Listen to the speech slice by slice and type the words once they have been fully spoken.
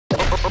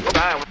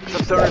Hi,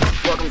 what's up,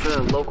 stoners? Welcome to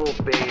the local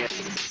Bay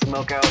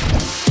Smokeout.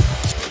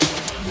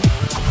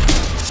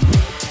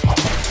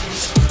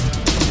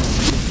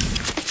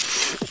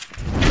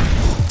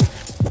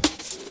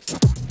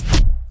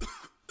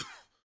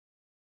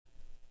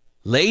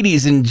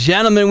 Ladies and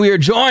gentlemen, we are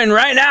joined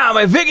right now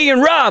by Vicky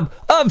and Rob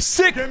of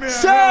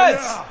SickSense.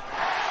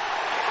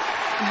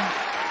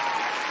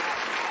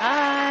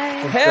 Hi.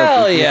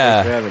 Hell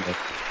yeah.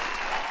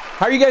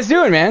 How are you guys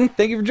doing, man?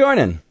 Thank you for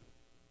joining.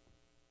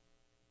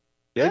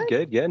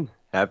 Good.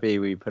 Happy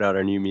we put out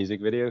our new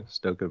music video.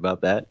 Stoked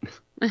about that.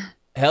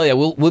 Hell yeah.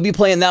 We'll be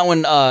playing that one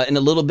in a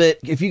little bit.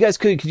 If you guys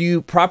could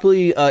you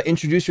properly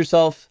introduce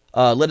yourself?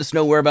 Let us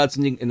know whereabouts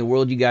in the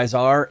world you guys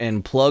are,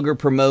 and plug or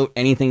promote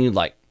anything you'd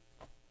like.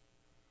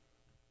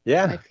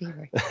 Yeah. My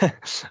favorite.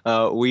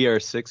 We are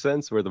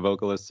SickSense. We're the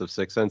vocalists of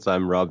SickSense.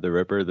 I'm Rob the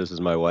Ripper. This is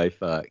my wife,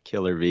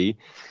 Killer V.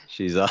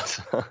 She's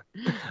awesome.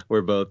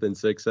 We're both in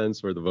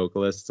SickSense. We're the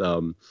vocalists.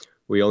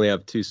 We only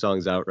have 2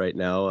 songs out right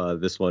now.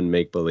 This one,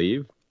 Make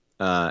Believe.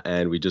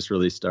 And we just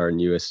released our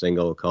newest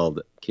single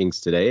called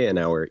Kings Today. And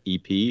our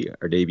EP,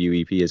 our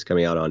debut EP, is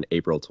coming out on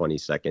April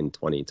 22nd,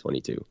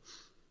 2022.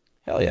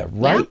 Hell yeah.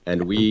 Right.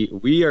 And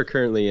we are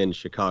currently in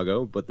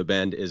Chicago, but the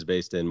band is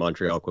based in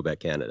Montreal, Quebec,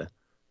 Canada.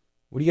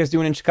 What are you guys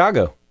doing in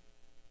Chicago?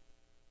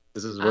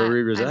 This is where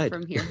we reside.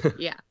 I'm from here.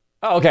 Yeah.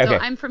 Oh, okay. So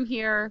I'm from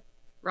here.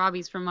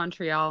 Robbie's from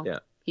Montreal. Yeah.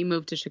 He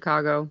moved to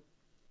Chicago.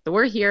 So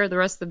we're here. The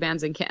rest of the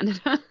band's in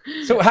Canada.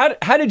 So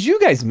how did you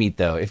guys meet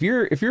though? If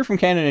you're from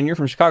Canada and you're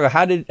from Chicago,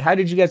 how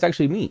did you guys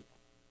actually meet?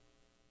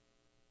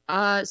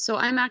 So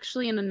I'm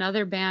actually in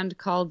another band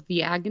called the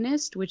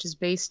Agonist, which is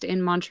based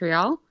in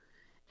Montreal.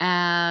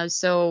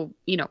 So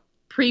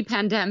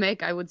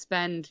pre-pandemic, I would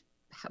spend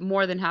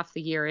more than half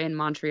the year in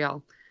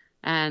Montreal.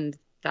 And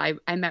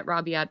I met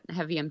Robbie at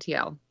Heavy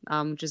MTL,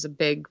 which is a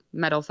big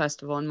metal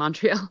festival in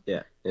Montreal.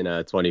 Yeah, in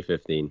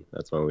 2015.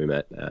 That's when we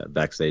met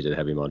backstage at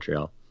Heavy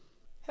Montreal.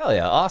 Hell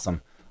yeah,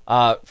 awesome.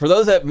 For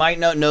those that might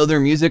not know their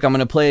music, I'm going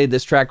to play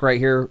this track right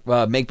here,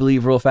 Make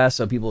Believe, real fast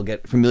so people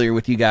get familiar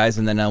with you guys,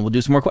 and then we'll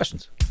do some more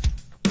questions.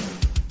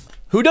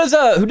 Who does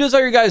all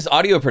your guys'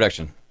 audio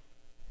production?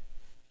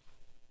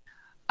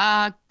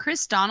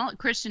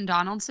 Christian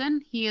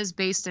Donaldson. He is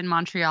based in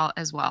Montreal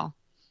as well.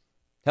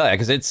 Hell yeah,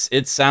 because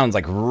it sounds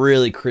like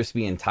really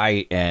crispy and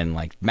tight and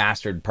like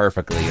mastered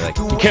perfectly. Like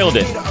you killed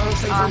it.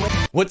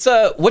 What's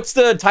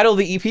the title of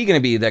the EP gonna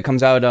be that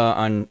comes out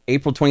on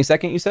April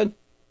 22nd? You said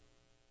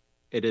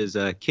it is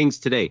Kings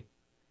Today.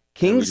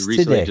 Kings we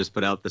recently Today. Just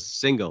put out the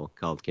single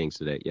called Kings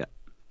Today. Yeah.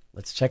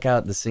 Let's check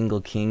out the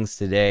single Kings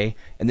Today,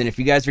 and then if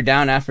you guys are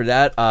down after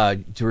that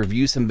to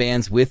review some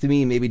bands with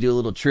me, maybe do a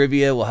little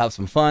trivia. We'll have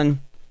some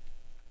fun.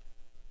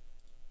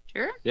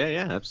 Sure.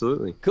 Yeah,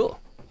 absolutely. Cool.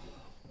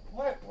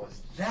 What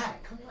was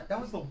that? Come on,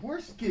 that was the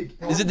worst gig.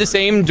 Is it the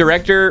same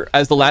director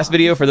as the last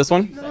video for this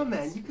one? No,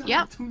 man, you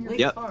Yep. tune your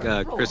Yep.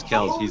 guitar. Chris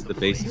Kells, he's the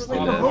bassist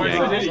in the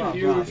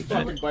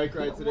band. Bike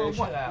ride today.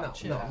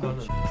 No.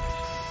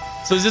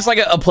 So is this like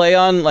a play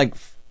on like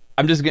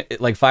I'm just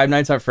like Five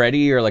Nights at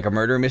Freddy or like a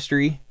murder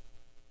mystery?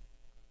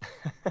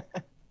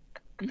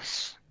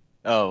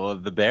 Oh well,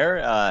 the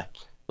bear.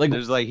 Like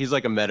he's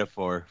like a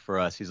metaphor for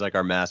us. He's like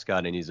our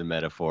mascot, and he's a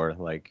metaphor.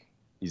 Like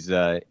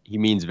he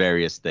means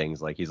various things.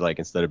 Like he's like,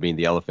 instead of being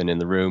the elephant in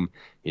the room,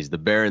 he's the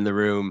bear in the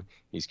room.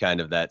 He's kind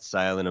of that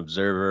silent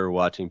observer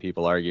watching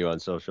people argue on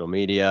social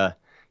media.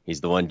 He's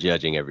the one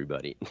judging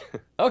everybody.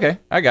 Okay,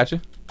 I got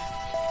you.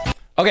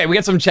 Okay, we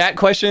got some chat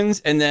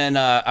questions, and then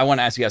I want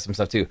to ask you guys some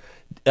stuff too.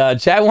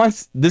 Chat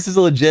wants, this is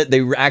legit,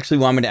 they actually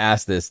want me to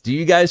ask this. Do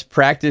you guys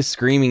practice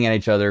screaming at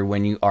each other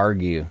when you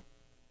argue?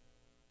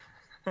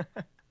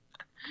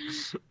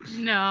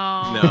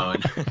 No.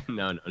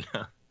 No.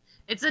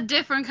 It's a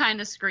different kind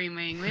of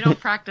screaming. We don't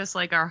practice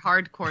like our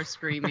hardcore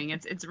screaming.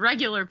 It's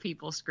regular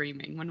people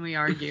screaming when we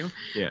argue.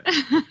 Yeah.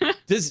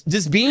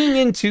 Does being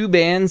in 2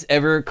 bands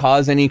ever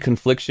cause any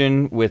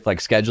confliction with like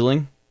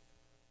scheduling?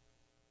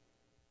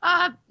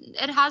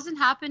 It hasn't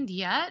happened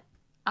yet.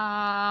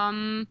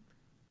 I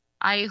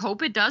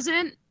hope it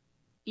doesn't,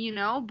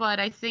 but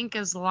I think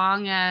as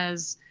long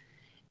as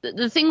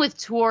the thing with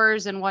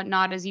tours and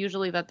whatnot is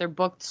usually that they're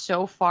booked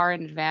so far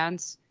in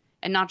advance,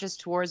 and not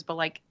just tours, but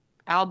like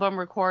album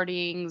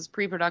recordings,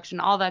 pre-production,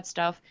 all that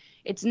stuff.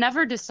 It's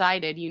never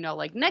decided,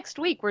 like next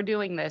week we're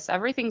doing this.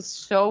 Everything's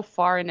so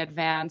far in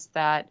advance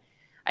that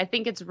I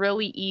think it's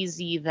really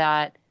easy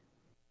that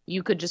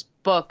you could just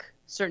book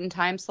certain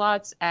time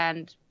slots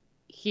and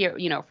here,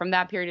 from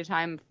that period of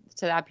time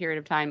to that period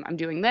of time, I'm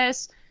doing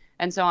this,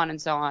 and so on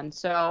and so on.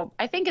 So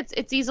I think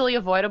it's easily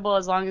avoidable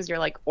as long as you're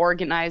like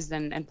organized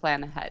and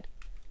plan ahead.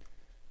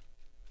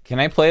 Can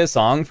I play a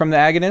song from the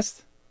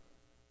Agonist?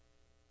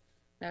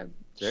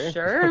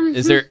 Sure.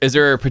 Is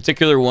there a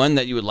particular one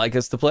that you would like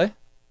us to play?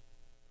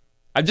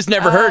 I've just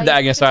never heard the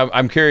Agonist, so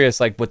I'm curious,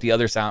 like what the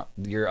other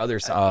your other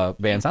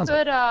band sounds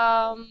like.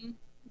 Could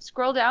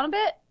scroll down a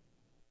bit.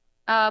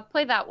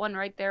 Play that one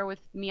right there with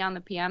me on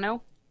the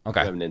piano.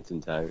 Okay. Remnants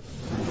in time.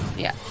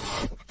 Yeah.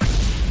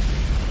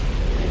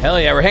 Hell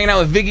yeah, we're hanging out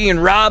with Vicky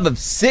and Rob of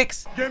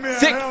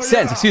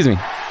SickSense. Excuse me.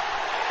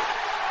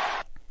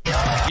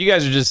 You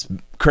guys are just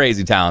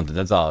crazy talented.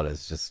 That's all it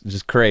is.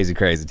 Just crazy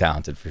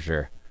talented for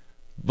sure.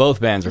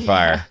 Both bands are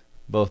fire.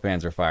 Both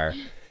bands are fire.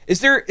 Is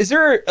there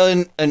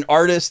an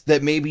artist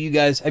that maybe you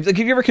guys have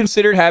you ever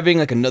considered having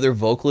like another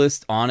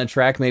vocalist on a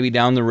track maybe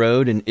down the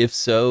road? And if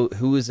so,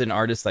 who is an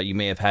artist that you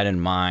may have had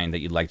in mind that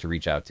you'd like to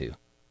reach out to?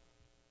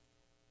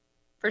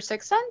 For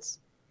SickSense?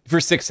 For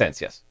SickSense,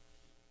 yes.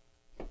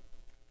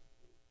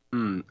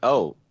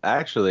 Oh,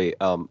 actually,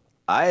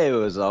 I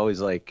was always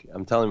like,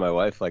 I'm telling my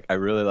wife, like, I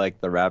really like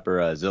the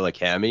rapper Zilla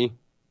Cami,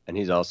 and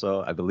he's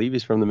also, I believe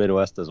he's from the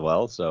Midwest as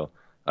well. So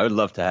I would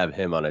love to have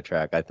him on a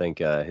track. I think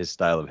his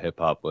style of hip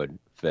hop would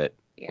fit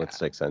with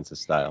SickSense's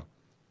style.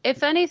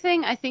 If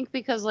anything, I think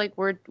because like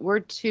we're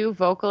two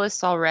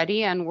vocalists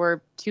already, and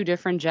we're two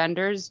different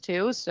genders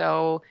too,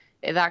 so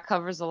that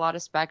covers a lot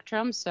of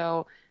spectrum.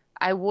 So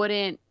I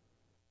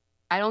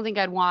don't think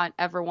I'd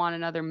ever want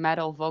another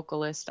metal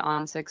vocalist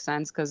on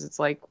SickSense, because it's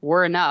like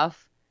we're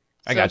enough.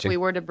 I got you. If we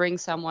were to bring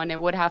someone,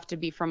 it would have to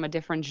be from a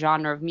different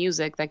genre of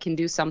music that can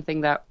do something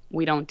that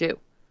we don't do.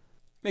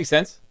 Makes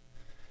sense.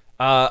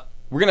 We're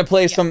gonna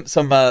play some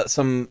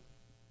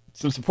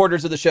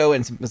supporters of the show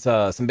and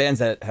some bands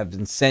that have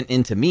been sent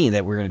in to me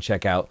that we're gonna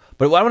check out.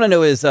 But what I want to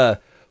know is,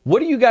 what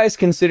do you guys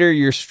consider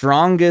your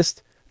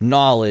strongest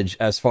knowledge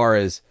as far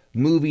as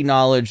movie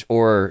knowledge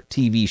or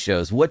TV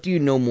shows? What do you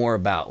know more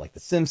about? Like The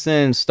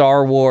Simpsons,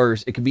 Star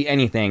Wars, it could be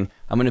anything.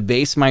 I'm going to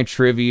base my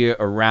trivia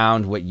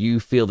around what you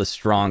feel the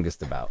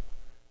strongest about.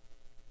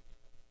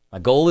 My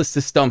goal is to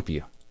stump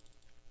you.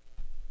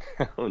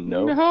 Oh,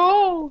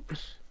 no.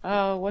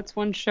 No. What's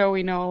one show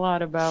we know a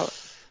lot about?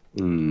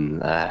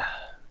 You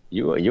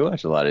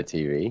watch a lot of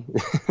TV.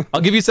 I'll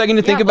give you a second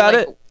to think about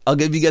it. I'll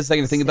give you guys a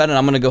second to think about it.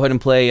 I'm going to go ahead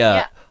and play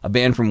a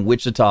band from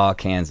Wichita,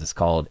 Kansas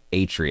called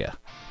Atria.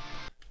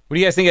 What do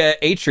you guys think of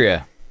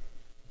Atria?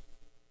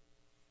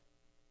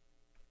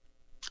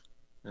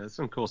 That's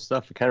some cool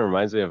stuff. It kind of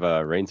reminds me of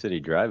Rain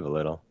City Drive a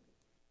little.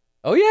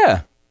 Oh,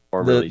 yeah.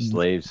 Formerly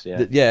Slaves,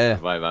 yeah. Yeah.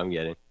 The vibe I'm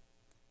getting.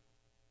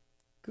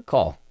 Good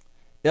call.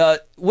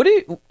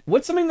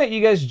 What's something that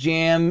you guys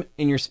jam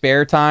in your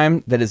spare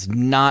time that is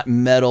not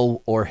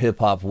metal or hip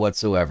hop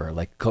whatsoever?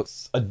 Like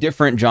a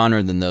different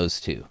genre than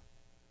those two?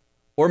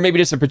 Or maybe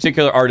just a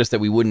particular artist that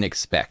we wouldn't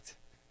expect?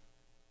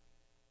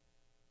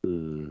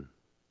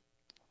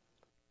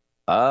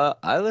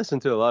 I listen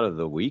to a lot of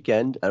The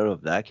Weeknd. I don't know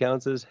if that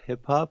counts as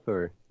hip hop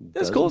or.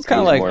 That's cool. It's kind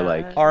of like, more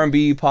like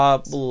R&B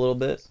pop a little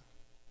bit.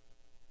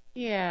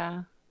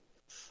 Yeah.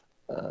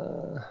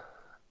 I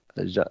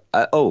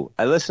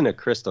listen to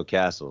Crystal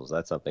Castles.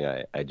 That's something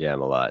I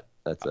jam a lot.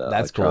 That's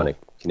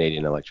electronic, cool.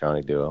 Canadian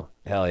electronic duo.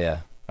 Hell yeah.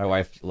 My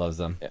wife loves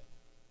them. Yeah.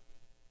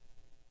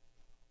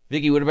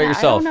 Vicky, what about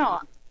yourself? I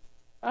don't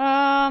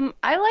know.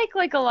 I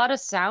like a lot of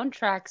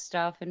soundtrack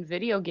stuff and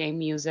video game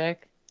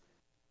music.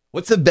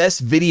 What's the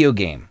best video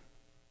game?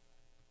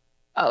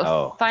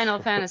 Oh, Final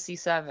Fantasy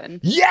VII.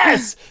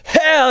 Yes!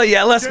 Hell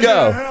yeah, let's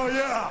go. Hell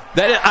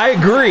yeah. I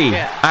agree.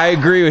 Yeah. I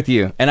agree with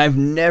you. And I've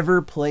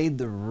never played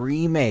the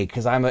remake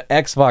because I'm an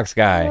Xbox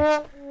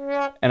guy.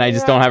 And I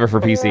just don't have it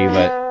for PC,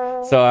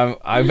 but so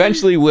I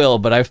eventually will,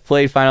 but I've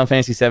played Final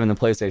Fantasy VII, the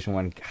PlayStation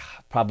 1,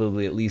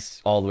 probably at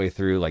least all the way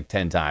through like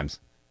 10 times.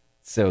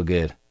 So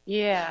good.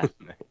 Yeah.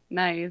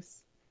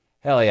 Nice.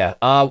 Hell yeah.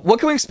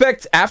 What can we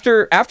expect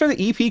after the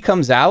EP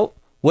comes out?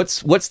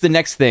 What's the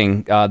next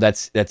thing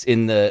that's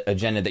in the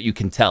agenda that you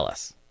can tell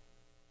us?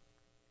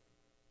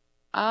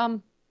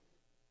 Well,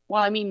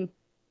 I mean,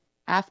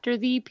 after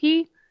the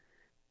EP,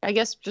 I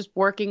guess just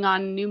working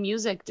on new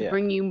music to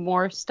bring you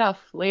more stuff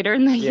later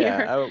in the year.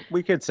 Yeah,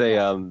 we could say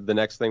the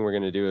next thing we're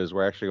going to do is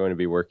we're actually going to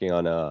be working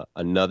on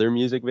another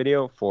music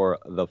video for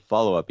the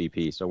follow-up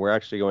EP. So we're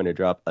actually going to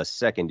drop a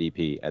second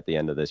EP at the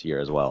end of this year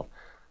as well.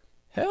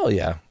 Hell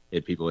yeah.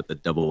 Hit people with the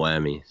double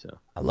whammy. So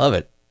I love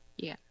it.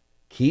 Yeah.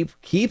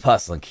 Keep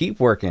hustling, keep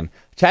working.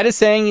 Chad is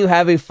saying you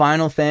have a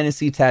Final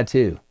Fantasy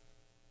tattoo.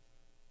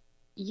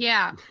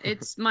 Yeah,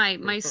 it's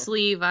my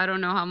sleeve. I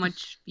don't know how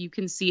much you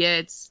can see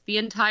it. The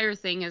entire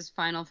thing is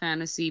Final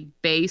Fantasy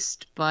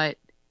based, but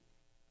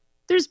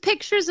there's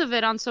pictures of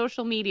it on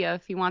social media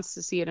if he wants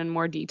to see it in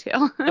more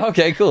detail.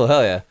 Okay, cool.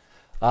 Hell yeah.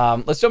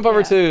 Let's jump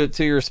over to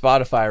your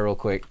Spotify real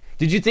quick.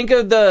 Did you think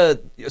of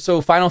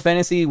so Final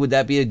Fantasy, would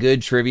that be a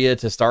good trivia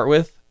to start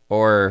with?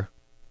 Or,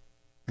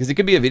 because it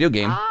could be a video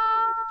game.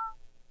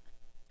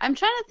 I'm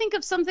trying to think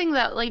of something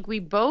that like we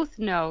both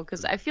know,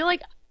 because I feel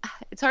like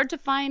it's hard to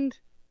find.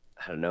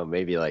 I don't know,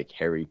 maybe like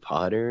Harry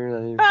Potter.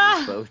 We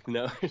both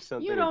know or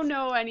something. You don't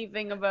know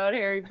anything about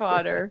Harry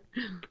Potter.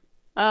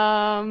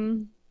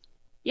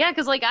 Yeah,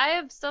 because like I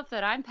have stuff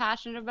that I'm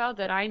passionate about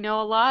that I know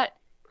a lot,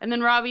 and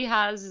then Robbie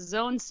has his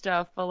own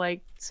stuff, but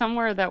like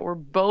somewhere that we're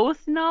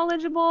both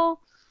knowledgeable.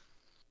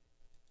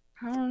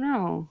 I don't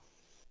know.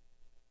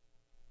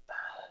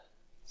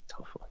 It's a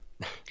tough one.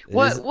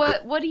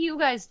 What do you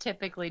guys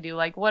typically do?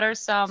 Like, what are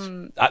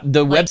some?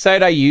 The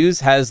website I use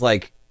has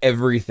like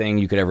everything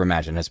you could ever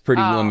imagine. It has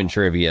Pretty Woman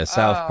trivia,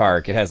 South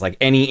Park. Okay. It has like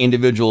any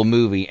individual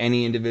movie,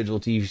 any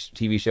individual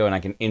TV show, and I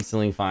can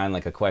instantly find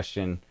like a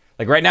question.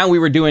 Like right now, we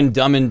were doing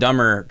Dumb and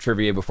Dumber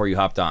trivia before you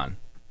hopped on.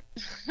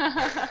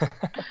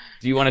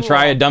 Do you want to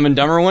try a Dumb and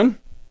Dumber one?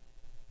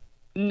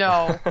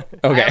 No.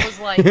 Okay. I was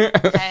like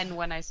 10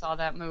 when I saw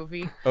that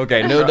movie.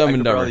 Okay, no Dumb I and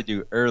could Dumber. probably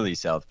do early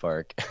South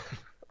Park.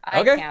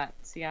 I Okay. can't.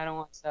 See, I don't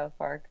want South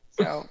Park.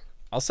 So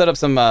I'll set up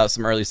some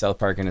early South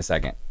Park in a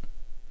second.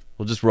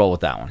 We'll just roll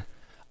with that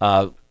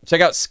one.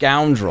 Check out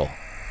Scoundrel.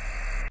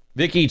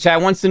 Vicky,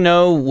 chat wants to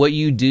know what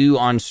you do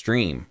on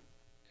stream.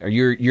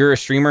 You're a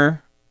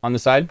streamer on the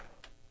side?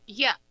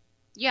 yeah.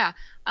 Yeah.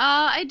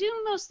 I do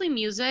mostly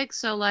music,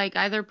 so like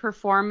either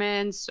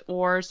performance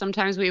or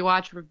sometimes we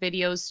watch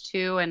videos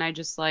too, and I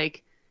just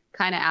like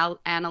kind of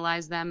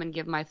analyze them and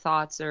give my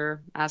thoughts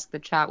or ask the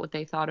chat what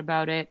they thought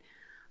about it.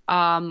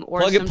 Or Plug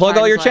all your sometimes,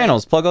 like,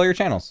 channels. Plug all your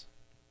channels.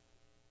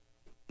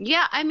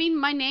 Yeah, I mean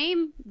my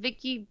name,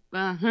 Vicky,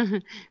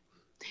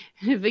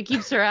 Vicky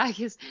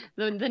Psarakis,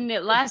 the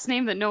last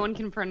name that no one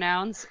can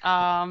pronounce.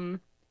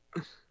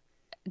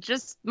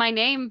 Just my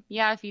name.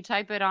 Yeah, if you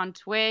type it on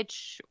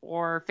Twitch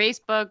or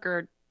Facebook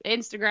or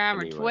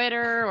Instagram or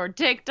Twitter or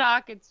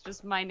TikTok, it's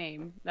just my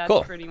name. That's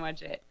Cool. pretty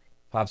much it.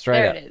 Pops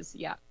right up. There it is.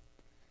 Yeah.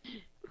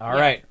 All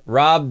right,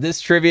 Rob,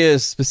 this trivia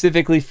is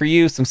specifically for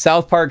you. Some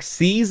South Park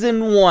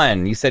Season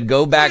 1. You said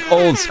go back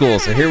old school,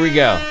 so here we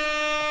go.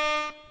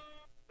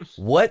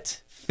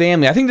 What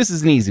family, I think this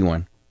is an easy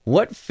one.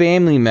 What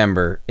family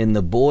member in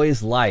the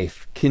boy's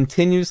life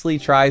continuously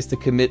tries to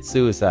commit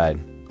suicide?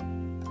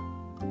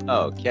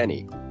 Oh,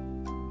 Kenny.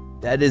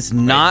 That is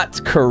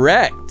not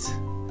correct.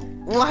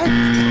 What?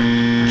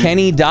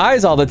 Kenny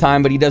dies all the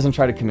time, but he doesn't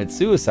try to commit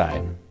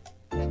suicide.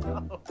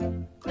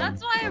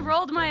 That's why I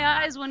rolled my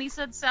eyes when he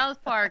said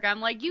South Park.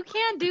 I'm like, you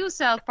can't do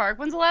South Park.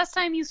 When's the last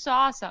time you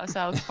saw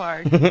South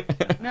Park?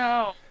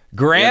 No.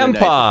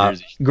 Grandpa.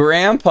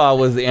 Grandpa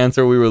was the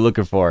answer we were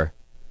looking for.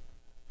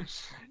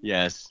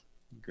 Yes,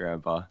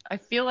 Grandpa. I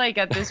feel like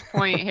at this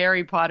point,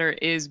 Harry Potter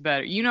is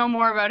better. You know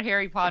more about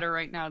Harry Potter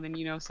right now than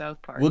you know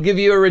South Park. We'll give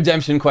you a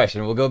redemption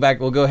question. We'll go back.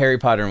 We'll go Harry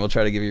Potter, and we'll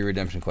try to give you a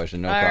redemption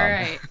question. No All problem.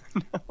 right.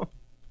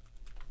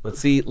 Let's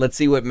see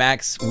what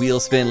Max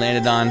Wheelspin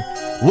landed on.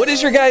 What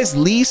is your guys'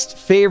 least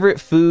favorite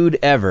food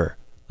ever?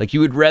 Like you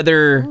would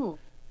rather, Ooh.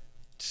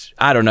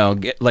 I don't know,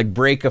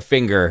 break a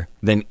finger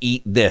than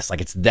eat this.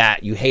 Like it's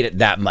that you hate it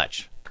that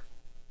much.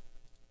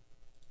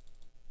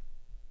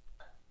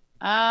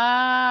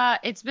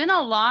 It's been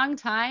a long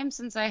time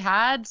since I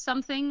had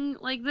something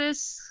like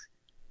this,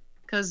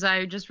 because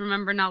I just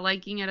remember not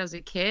liking it as a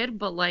kid.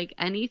 But like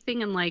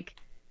anything in like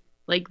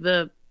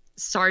the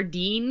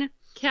sardine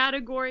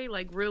category,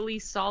 like really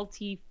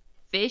salty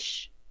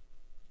fish.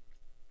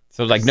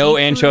 So like no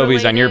Seafood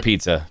anchovies on your related?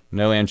 pizza.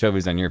 No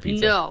anchovies on your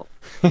pizza. No,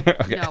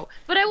 Okay. no.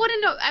 But I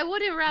wouldn't know. I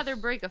wouldn't rather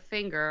break a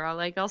finger.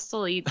 I'll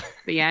still eat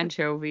the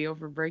anchovy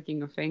over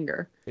breaking a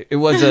finger. It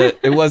was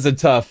a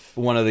tough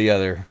one or the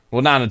other.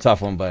 Well, not a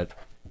tough one, but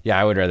yeah,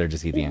 I would rather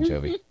just eat the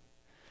anchovy.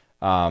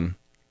 What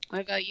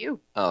about you?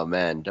 Oh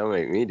man, don't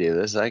make me do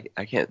this. I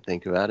can't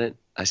think about it.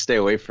 I stay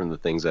away from the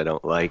things I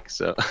don't like.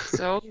 So.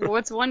 So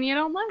what's one you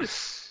don't like?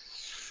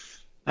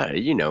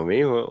 You know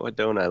me. What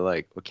don't I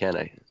like? What can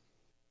I?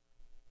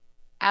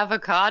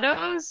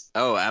 Avocados?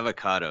 Oh,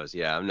 avocados.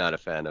 Yeah, I'm not a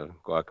fan of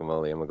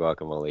guacamole. I'm a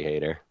guacamole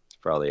hater. That's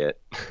probably it.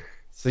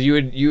 So you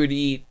would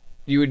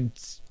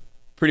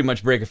pretty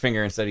much break a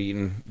finger instead of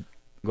eating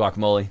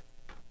guacamole.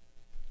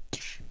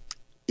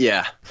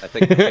 Yeah, I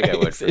think I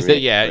would. For me.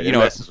 Yeah, But you it know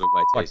what? messes with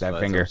my Fuck taste that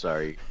buds, finger. I'm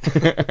sorry.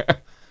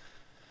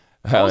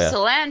 Hell yeah.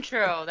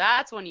 Cilantro.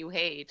 That's one you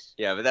hate.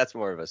 Yeah, but that's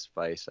more of a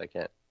spice. I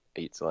can't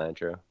eat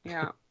cilantro.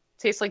 Yeah.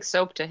 Tastes like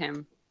soap to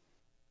him.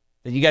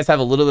 You guys have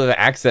a little bit of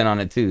accent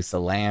on it too.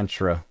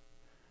 Cilantro.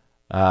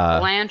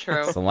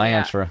 Cilantro.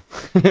 Cilantro.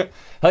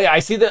 Hell yeah, I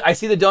see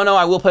the dono.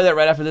 I will play that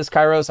right after this,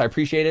 Kairos. I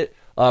appreciate it.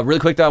 Really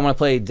quick though, I want to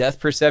play Death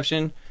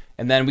Perception,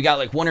 and then we got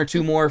like one or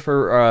two more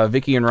for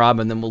Vicky and Rob,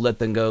 and then we'll let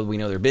them go. We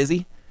know they're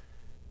busy.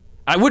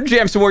 I would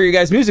jam some more of your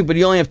guys' music, but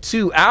you only have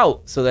 2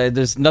 out, so that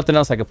there's nothing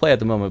else I could play at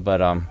the moment.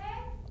 But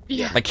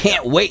Yeah. I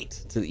can't wait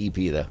to the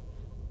EP though.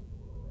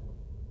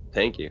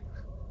 Thank you.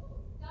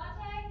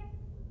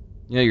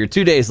 You know, you're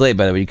 2 days late,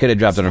 by the way. You could have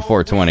dropped it on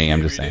 420.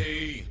 I'm just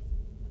saying.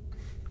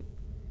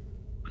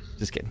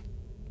 Just kidding.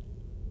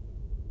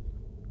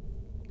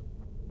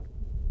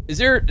 Is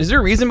there a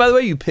reason, by the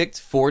way, you picked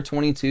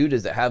 422?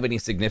 Does it have any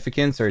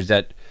significance, or is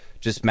that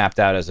just mapped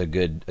out as a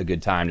good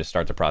time to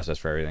start the process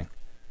for everything?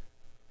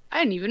 I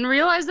didn't even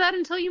realize that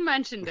until you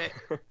mentioned it.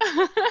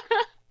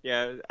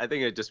 Yeah, I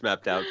think it just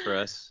mapped out for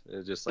us. It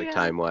was just like Yeah.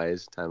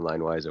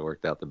 timeline-wise, it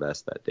worked out the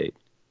best that date.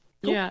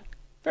 Yeah.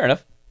 Fair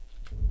enough.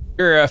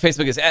 Your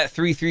Facebook is at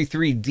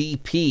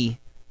 333DP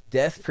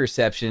Death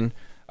Perception.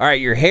 All right,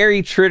 your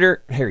Harry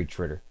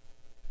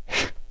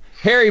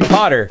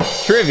Potter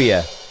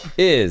trivia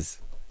is: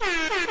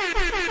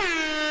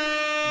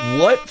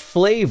 what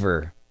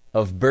flavor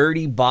of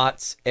Bertie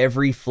Bott's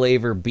Every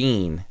Flavor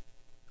bean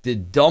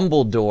did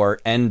Dumbledore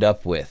end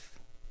up with?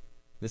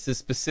 This is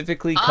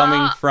specifically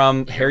coming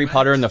from Harry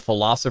Potter and the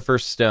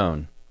Philosopher's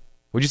Stone.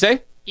 What'd you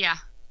say? Yeah.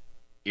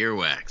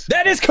 Earwax.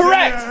 That is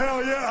correct!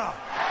 Hell yeah!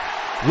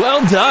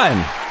 Well done.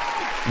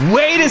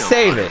 Way to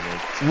save it.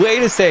 Way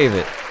to save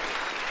it.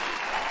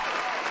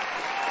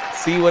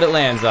 See what it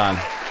lands on.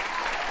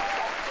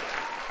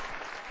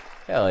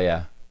 Hell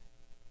yeah.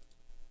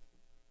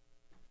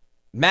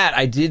 Matt,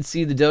 I did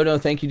see the dodo.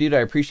 Thank you, dude. I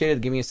appreciate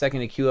it. Give me a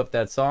second to queue up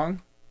that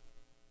song.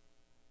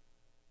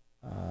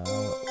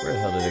 Where the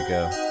hell did it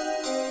go?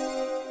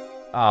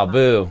 Oh,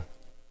 boo.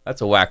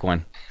 That's a whack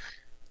one.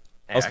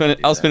 I'll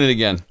spin it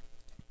again.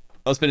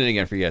 I'll spin it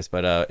again for you guys.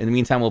 But in the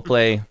meantime, we'll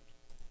play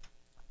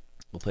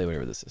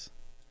whatever this is.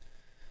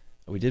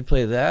 We did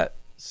play that.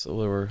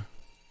 So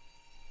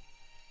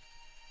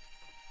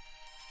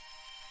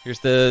here's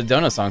the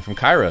donut song from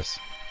Kairos.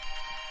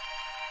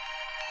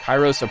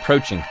 Kairos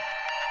approaching.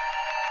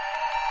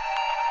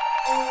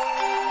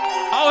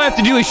 All I have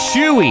to do is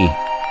shooey.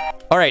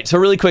 All right, so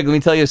really quick, let me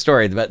tell you a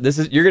story. But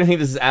you're gonna think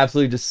this is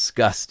absolutely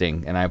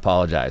disgusting, and I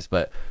apologize.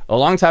 But a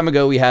long time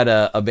ago, we had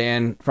a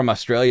band from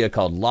Australia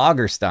called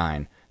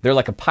Lagerstein. They're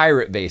like a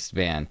pirate-based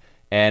band,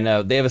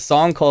 and they have a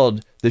song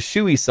called the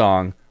Shoey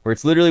Song, where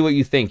it's literally what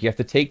you think. You have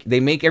to they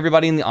make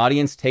everybody in the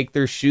audience take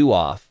their shoe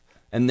off,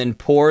 and then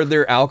pour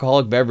their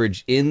alcoholic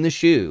beverage in the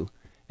shoe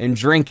and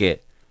drink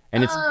it.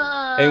 And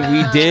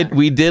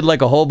we did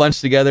like a whole bunch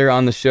together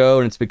on the show,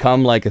 and it's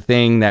become like a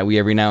thing that we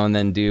every now and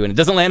then do. And it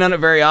doesn't land on it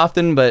very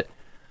often, but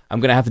I'm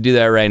gonna have to do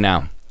that right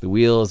now. The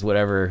wheel is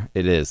whatever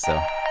it is. So,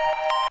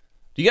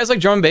 do you guys like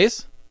drum and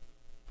bass,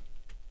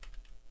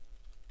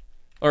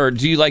 or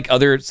do you like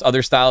other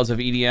styles of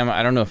EDM?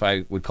 I don't know if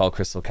I would call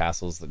Crystal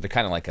Castles. They're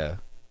kind of like a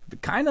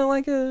I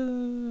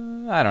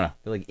don't know.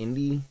 They're like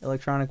indie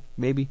electronic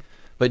maybe.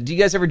 But do you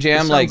guys ever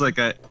jam like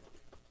a?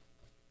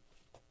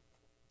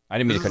 I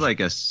didn't mean this to. Is like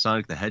a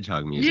Sonic the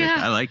Hedgehog music. Yeah.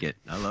 I like it.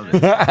 I love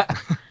it.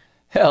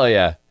 Hell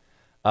yeah.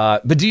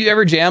 But do you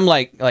ever jam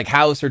like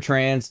house or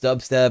trance,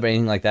 dubstep,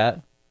 anything like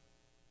that?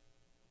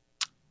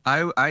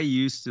 I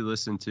used to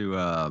listen to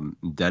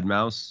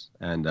Deadmau5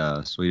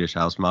 and Swedish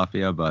House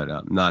Mafia,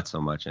 but not so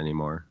much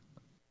anymore.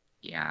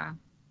 Yeah.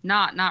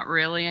 Not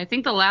really. I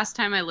think the last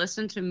time I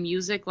listened to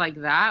music like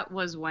that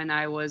was when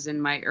I was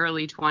in my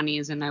early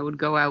 20s and I would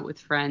go out with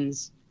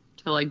friends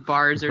to like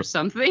bars or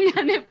something,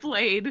 and it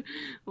played.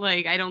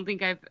 Like, I don't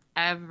think I've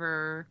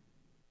ever,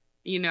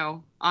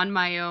 on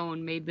my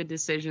own made the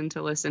decision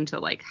to listen to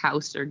like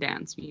house or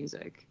dance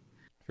music.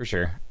 For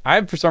sure.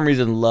 I, for some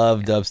reason,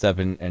 love dubstep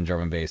and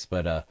drum and bass,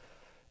 but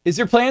is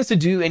there plans to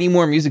do any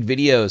more music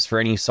videos for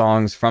any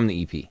songs from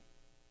the EP?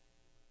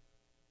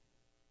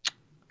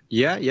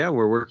 Yeah,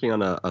 we're working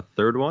on a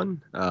third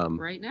one.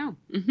 Right now.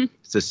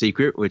 It's a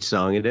secret which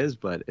song it is,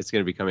 but it's going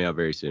to be coming out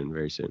very soon.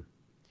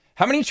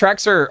 How many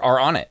tracks are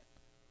on it?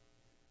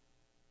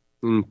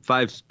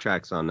 5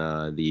 tracks on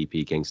the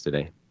EP Kings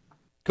Today.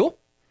 Cool.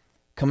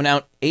 Coming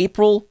out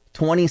April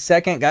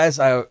 22nd. Guys,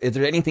 is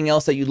there anything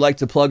else that you'd like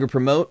to plug or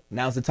promote?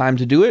 Now's the time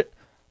to do it.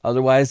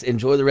 Otherwise,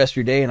 enjoy the rest of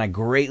your day, and I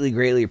greatly,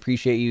 greatly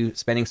appreciate you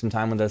spending some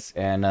time with us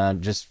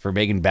and just for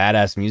making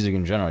badass music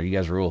in general. You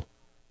guys rule.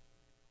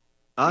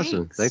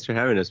 Awesome. Thanks for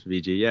having us,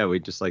 VG. Yeah,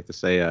 we'd just like to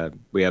say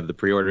we have the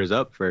pre-orders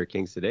up for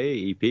Kings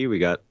Today EP. We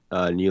got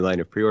a new line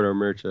of pre-order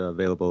merch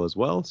available as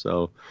well,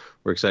 so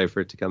we're excited for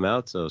it to come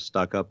out. So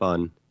stock up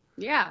on...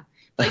 Yeah.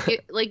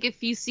 Like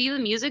if you see the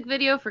music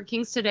video for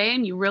Kings Today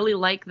and you really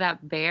like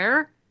that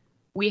bear,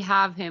 we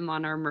have him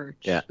on our merch.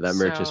 Yeah, that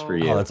merch is for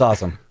you. Oh, that's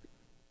awesome.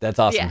 That's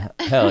awesome.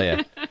 Yeah. Hell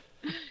yeah.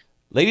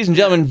 Ladies and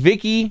gentlemen,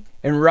 Vicky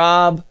and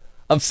Rob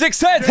of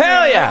SickSense.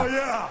 Hell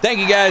yeah. Thank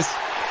you, guys.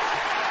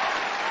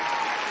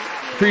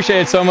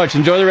 Appreciate it so much.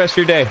 Enjoy the rest of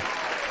your day.